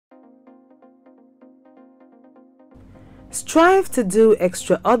Strive to do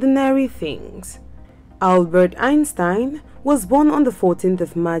extraordinary things. Albert Einstein was born on the 14th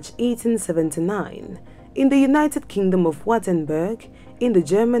of March 1879 in the United Kingdom of Wurtemberg in the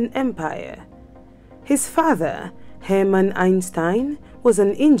German Empire. His father, Hermann Einstein, was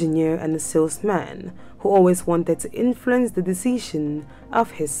an engineer and a salesman who always wanted to influence the decision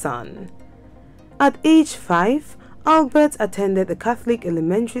of his son. At age 5, Albert attended a Catholic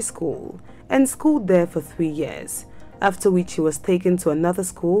elementary school and schooled there for 3 years, after which he was taken to another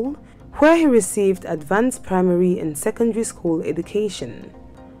school where he received advanced primary and secondary school education.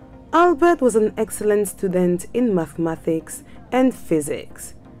 Albert was an excellent student in mathematics and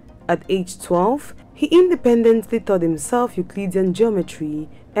physics. At age 12, he independently taught himself Euclidean geometry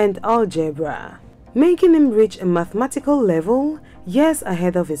and algebra, making him reach a mathematical level years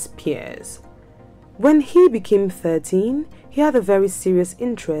ahead of his peers. When he became 13, he had a very serious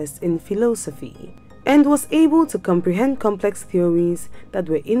interest in philosophy and was able to comprehend complex theories that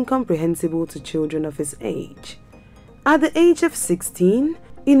were incomprehensible to children of his age. At the age of 16,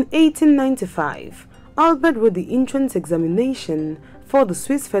 in 1895, Albert wrote the entrance examination for the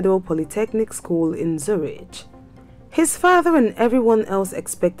Swiss Federal Polytechnic School in Zurich. His father and everyone else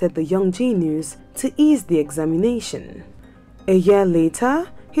expected the young genius to ease the examination. A year later,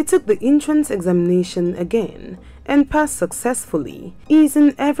 he took the entrance examination again and passed successfully,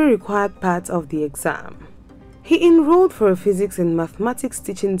 easing every required part of the exam. He enrolled for a physics and mathematics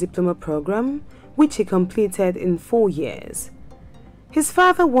teaching diploma program, which he completed in 4 years. His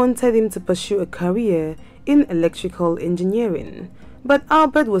father wanted him to pursue a career in electrical engineering, but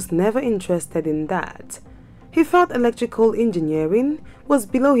Albert was never interested in that. He felt electrical engineering was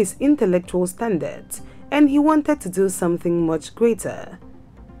below his intellectual standards, and he wanted to do something much greater.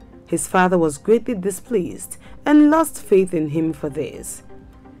 His father was greatly displeased and lost faith in him for this.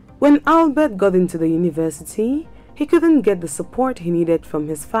 When Albert got into the university, he couldn't get the support he needed from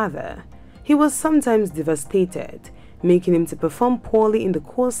his father. He was sometimes devastated, making him to perform poorly in the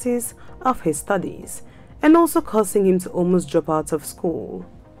courses of his studies, and also causing him to almost drop out of school.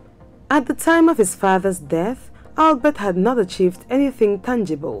 At the time of his father's death, Albert had not achieved anything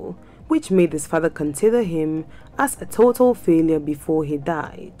tangible, which made his father consider him as a total failure before he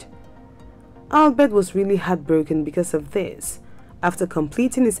died. Albert was really heartbroken because of this. After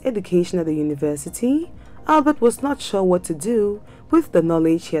completing his education at the university, Albert was not sure what to do with the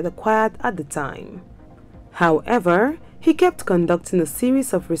knowledge he had acquired at the time. However, he kept conducting a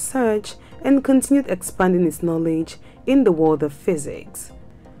series of research and continued expanding his knowledge in the world of physics.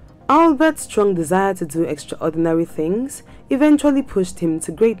 Albert's strong desire to do extraordinary things eventually pushed him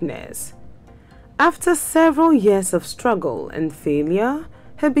to greatness. After several years of struggle and failure,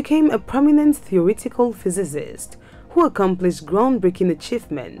 he became a prominent theoretical physicist who accomplished groundbreaking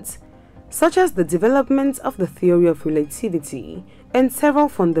achievements, such as the development of the theory of relativity and several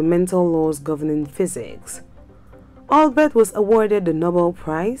fundamental laws governing physics. Albert was awarded the Nobel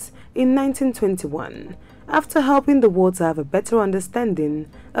Prize in 1921 after helping the world to have a better understanding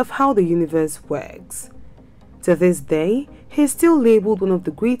of how the universe works. To this day, he is still labeled one of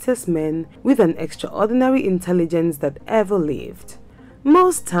the greatest men with an extraordinary intelligence that ever lived.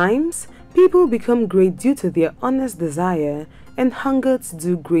 Most times, people become great due to their honest desire and hunger to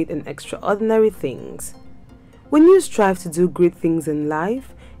do great and extraordinary things. When you strive to do great things in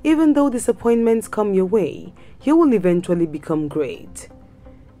life, even though disappointments come your way, you will eventually become great.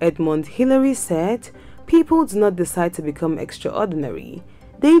 Edmund Hillary said, "People do not decide to become extraordinary,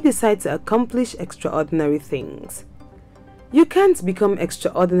 they decide to accomplish extraordinary things." You can't become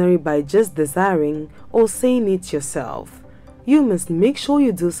extraordinary by just desiring or saying it yourself. You must make sure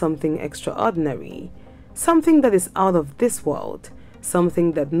you do something extraordinary, something that is out of this world,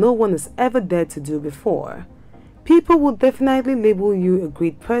 something that no one has ever dared to do before. People will definitely label you a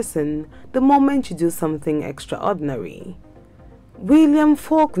great person the moment you do something extraordinary. William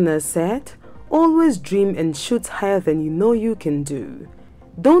Faulkner said, "Always dream and shoot higher than you know you can do.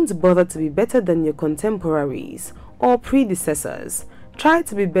 Don't bother to be better than your contemporaries or predecessors. Try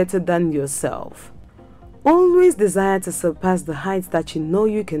to be better than yourself. Always desire to surpass the heights that you know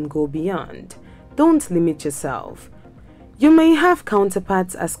you can go beyond. Don't limit yourself. You may have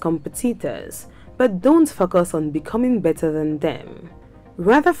counterparts as competitors, but don't focus on becoming better than them.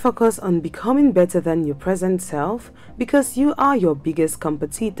 Rather focus on becoming better than your present self because you are your biggest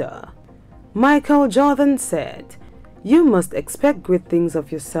competitor." Michael Jordan said, "You must expect great things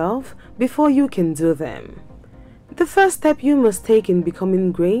of yourself before you can do them." The first step you must take in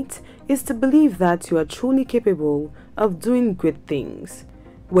becoming great is to believe that you are truly capable of doing great things.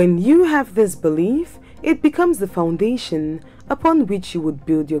 When you have this belief, it becomes the foundation upon which you would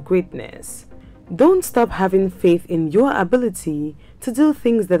build your greatness. Don't stop having faith in your ability to do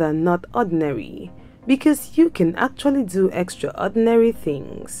things that are not ordinary, because you can actually do extraordinary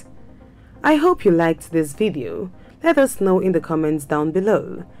things. I hope you liked this video. Let us know in the comments down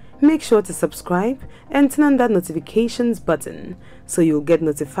below. Make sure to subscribe and turn on that notifications button so you'll get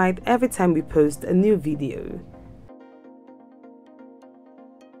notified every time we post a new video.